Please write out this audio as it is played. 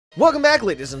Welcome back,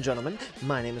 ladies and gentlemen.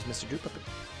 My name is Mr.Dudepuppet,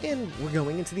 and we're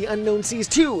going into the Unknown Seas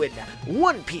 2 in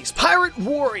One Piece Pirate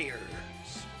Warriors.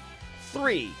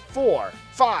 3, 4,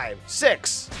 5,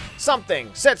 6,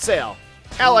 something, set sail,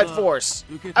 allied force.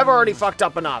 I've already fucked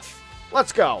up enough.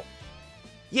 Let's go.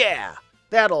 Yeah,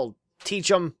 that'll teach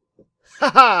them.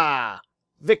 Haha,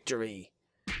 victory.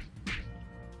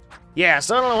 Yeah,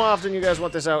 so I don't know how often you guys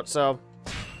want this out, so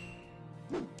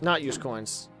not use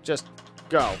coins, just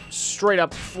go. Straight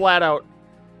up, flat out,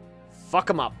 fuck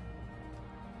them up.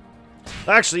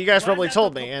 Actually, you guys probably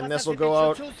told me, and this will go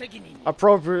out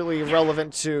appropriately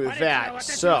relevant to that.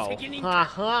 So,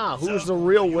 haha, who's the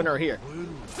real winner here?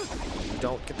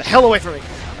 Don't get the hell away from me.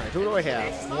 Alright, who do I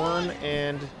have? One,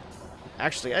 and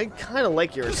actually, I kind of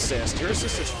like your assist. Your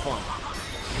assist is fun.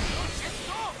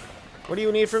 What do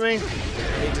you need from me?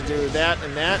 I need to do that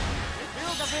and that.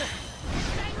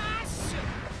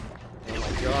 Oh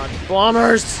my god.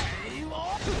 Bombers!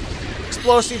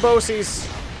 Explosive bosies!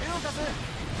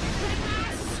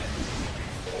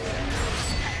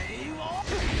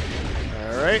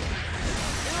 Alright.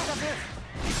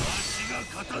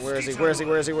 Where is he? Where is he?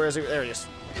 Where is he? Where is he? There he is.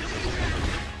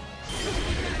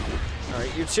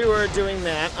 Alright, you two are doing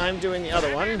that. I'm doing the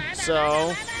other one,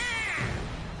 so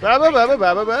ba ba ba ba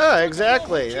ba ba ba.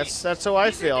 Exactly. That's how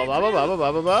I feel. Ba ba ba ba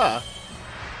ba ba ba.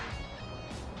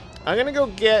 I'm gonna go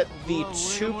get the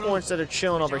 2 points that are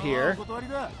chilling over here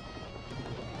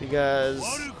because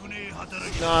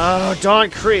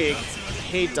Don Kreig. I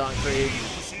hate Don Kreig.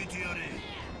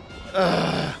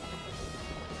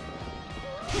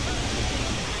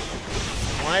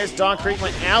 Why is Don Kreig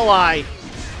my ally?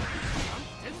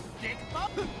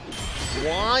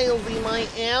 Why is he my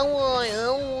ally? I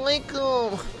don't like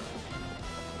him.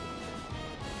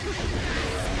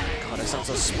 God, I sound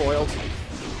so spoiled.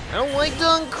 I don't like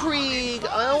Don Kreig.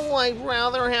 I'd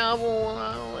rather have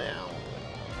one.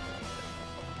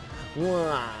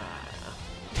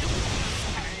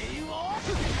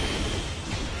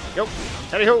 Yo,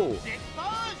 teddy ho.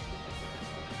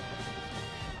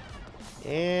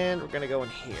 And we're gonna go in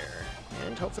here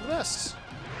and hope for the best.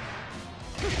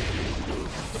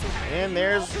 And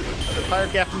there's the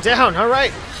pirate captain down. All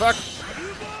right, fuck.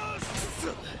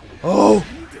 Oh.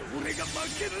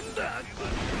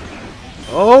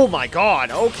 Oh my god,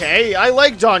 okay. I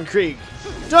like Don Kreig.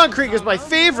 Don Kreig is my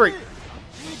favorite.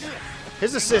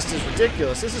 His assist is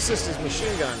ridiculous. His assist is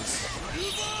machine guns.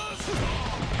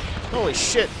 Holy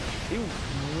shit. He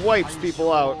wipes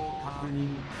people out.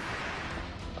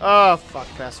 Oh, fuck,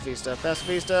 Pacifista.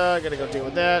 Pacifista, gotta go deal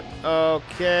with that.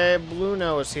 Okay, Blue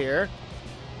Nose here.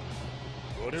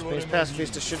 Which means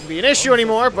Pacifista shouldn't be an issue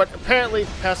anymore, but apparently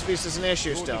Pacifista's an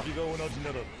issue still.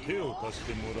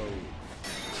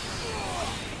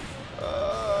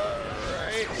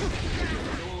 Alright.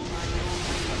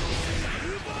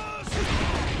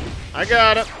 I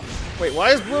got him. Wait, why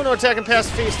is Bruno attacking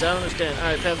Pacifista? I don't understand.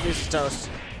 Alright, Pacifista's toast.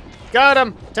 Got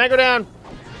him! Tango down!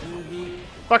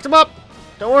 Fucked him up!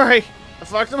 Don't worry. I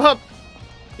fucked him up.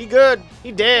 He good.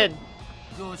 He dead.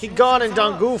 He gone and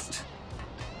done goofed.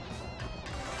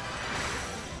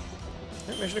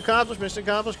 Mission accomplished. Mission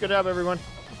accomplished. Good job, everyone.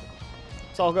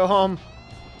 Let's all go home.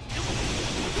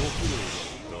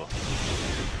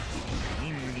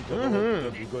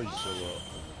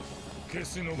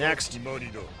 Next.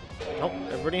 Oh,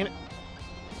 everybody in it.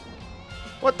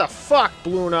 What the fuck,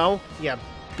 Bluno? You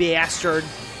bastard.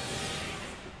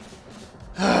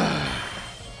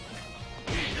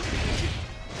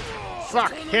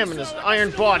 Fuck him and his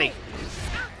iron body.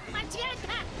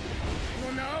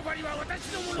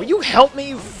 Will you help me,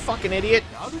 you fucking idiot?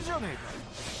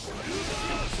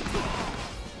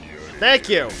 Thank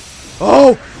you.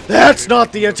 Oh, that's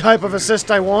not the type of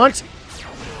assist I want.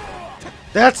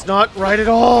 That's not right at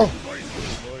all.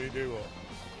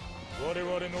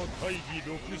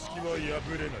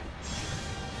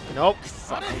 Nope.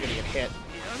 Fuck, I'm gonna get hit.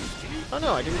 Oh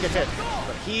no, I didn't get hit.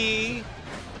 But he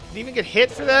didn't even get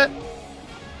hit for that?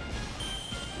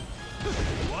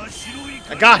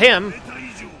 I got him.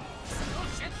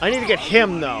 I need to get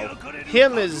him, though.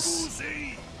 Him is...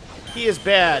 He is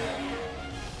bad.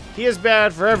 He is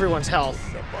bad for everyone's health.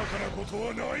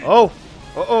 Oh.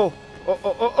 Uh-oh.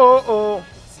 Uh-oh.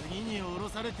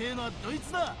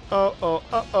 Uh-oh.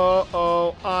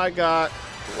 Uh-oh. I got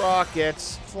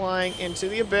rockets flying into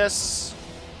the abyss.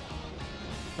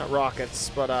 Not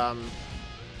rockets, but,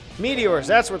 meteors.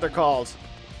 That's what they're called.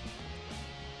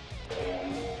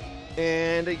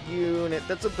 And a unit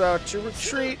that's about to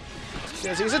retreat.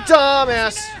 Because he's a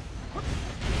dumbass.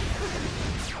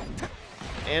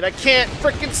 And I can't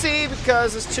frickin' see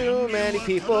because there's too many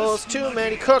people, there's too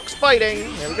many cooks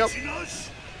fighting. There we go.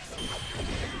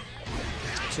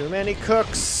 Too many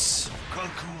cooks.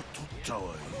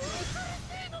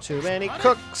 Too many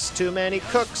cooks. Too many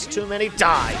cooks. Too many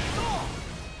died.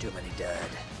 Too many dead.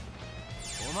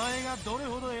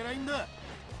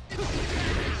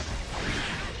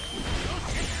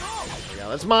 Yeah,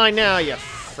 that's mine now, you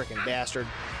freaking bastard.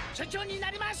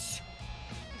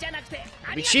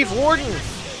 Be Chief Warden.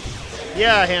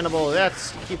 Yeah, Hannibal.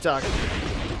 That's keep talking.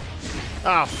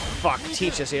 Oh fuck,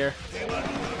 Teach is here.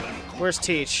 Where's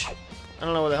Teach? I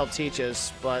don't know where the hell Teach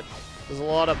is, but there's a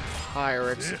lot of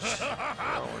pirates.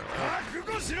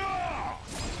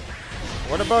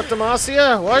 What about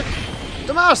Demacia? What?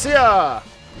 Demacia!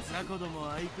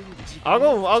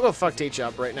 I'll go fuck Teach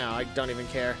up right now. I don't even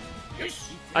care.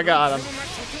 I got him.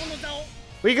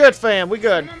 We good, fam. We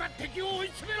good.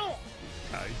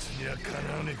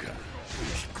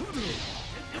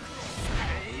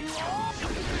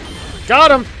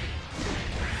 Got him.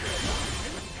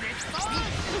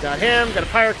 Got him. Got a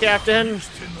pirate captain.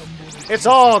 It's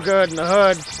all good in the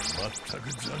hood.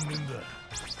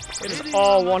 It is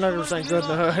all 100% good in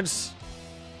the hoods.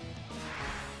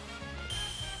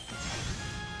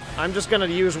 I'm just gonna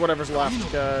use whatever's left,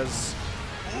 because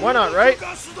why not, right?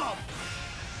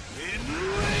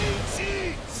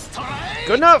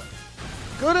 Good enough!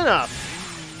 Good enough!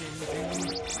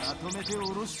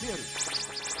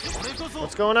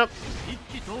 What's going up?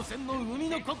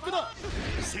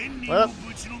 Well,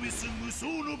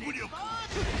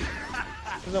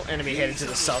 there's no enemy heading to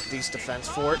the southeast defense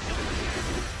fort.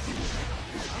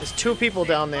 There's 2 people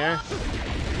down there.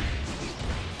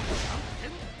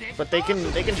 But they can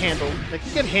handle. They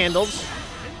can get handled.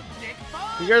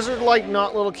 You guys are like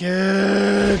not little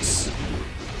kids.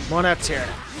 Monette's here.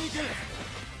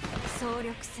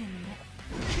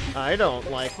 I don't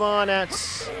like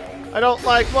Monette. I don't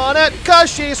like Monette cause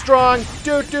she's strong.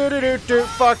 Do do do do do.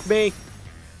 Fuck me.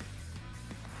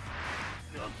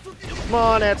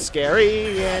 Monette's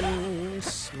scary and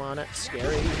Monette's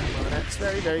scary. Monette's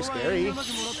very very scary.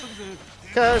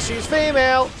 Cause she's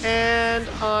female and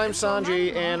I'm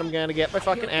Sanji and I'm gonna get my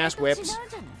fucking ass whipped.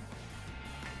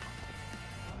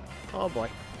 Oh boy.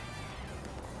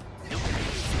 Doop,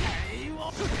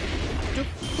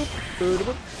 boop, boop,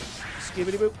 boop.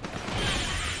 Skibbity boop.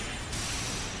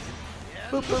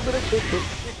 Boop, boop, boop, boop,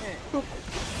 boop, boop.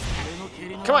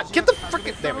 Come on, get the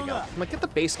frickin'. There we go. Come on, get the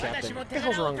base captain. What the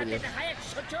hell's wrong with you?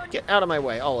 Get out of my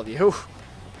way, all of you.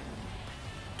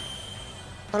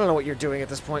 I don't know what you're doing at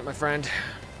this point, my friend.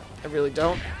 I really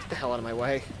don't. Get the hell out of my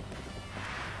way.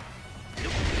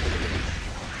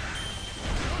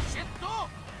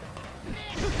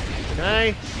 Can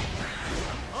I?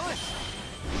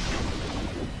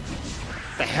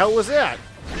 The hell was that?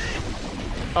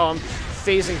 Oh, I'm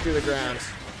phasing through the ground.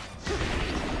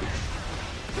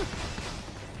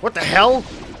 What the hell?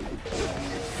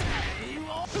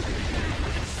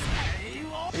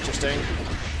 Interesting.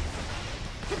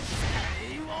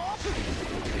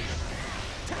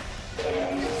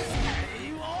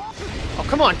 Oh,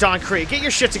 come on, Don Kreig. Get your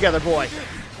shit together, boy.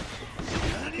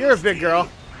 You're a big girl.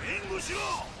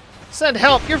 Send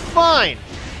help. You're fine.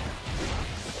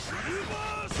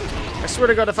 I swear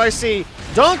to God, if I see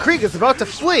Don Kreig is about to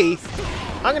flee,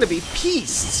 I'm gonna be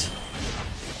pissed.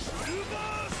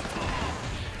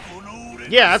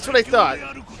 Yeah, that's what I thought.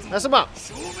 Mess him up.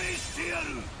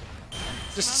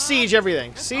 Just siege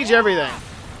everything. Siege everything.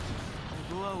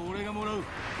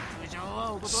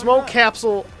 Smoke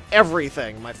capsule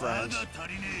everything, my friend.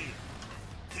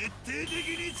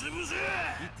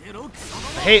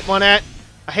 I hate Monette.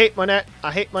 I hate Monette.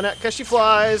 I hate Monette because she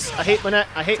flies. I hate Monette.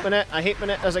 I hate Monette. I hate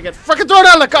Monette as I get fucking thrown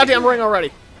out of the goddamn ring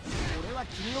already.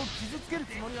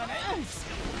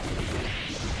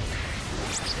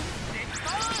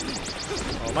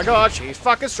 Oh my god, she's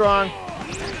fucking strong.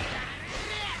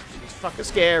 She's fucking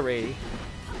scary.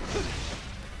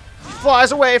 She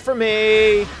flies away from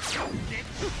me. There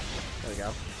we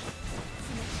go.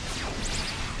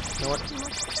 You know what?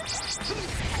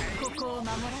 There we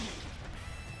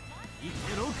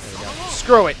go.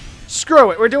 Screw it.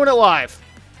 Screw it. We're doing it live.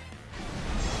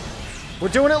 We're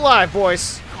doing it live,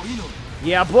 boys.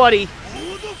 Yeah, buddy.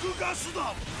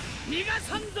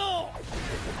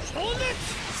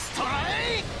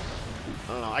 I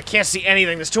don't know. I can't see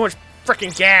anything. There's too much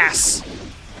freaking gas.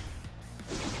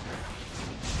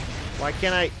 Why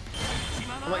can't I?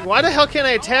 I'm like, why the hell can't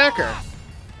I attack her?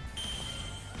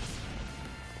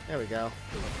 There we go.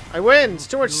 I win. It's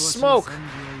too much smoke.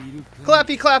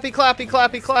 Clappy, clappy, clappy,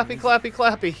 clappy, clappy, clappy,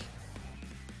 clappy.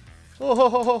 Oh, ho,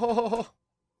 ho, ho, ho, ho, ho.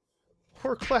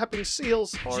 We're clapping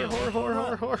seals. Whore, whore,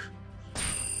 whore, whore, whore.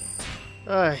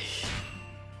 Ay.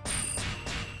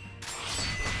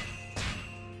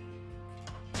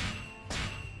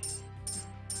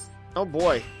 Oh,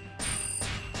 boy.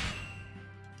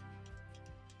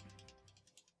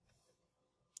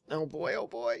 Oh, boy, oh,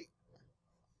 boy.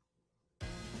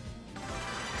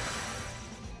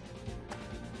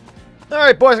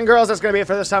 Alright, boys and girls, that's going to be it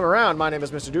for this time around. My name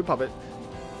is Mr.Dudepuppet.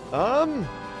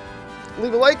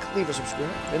 Leave a like, leave a subscribe,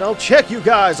 and I'll check you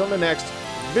guys on the next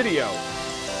video.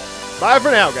 Bye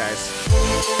for now,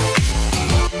 guys.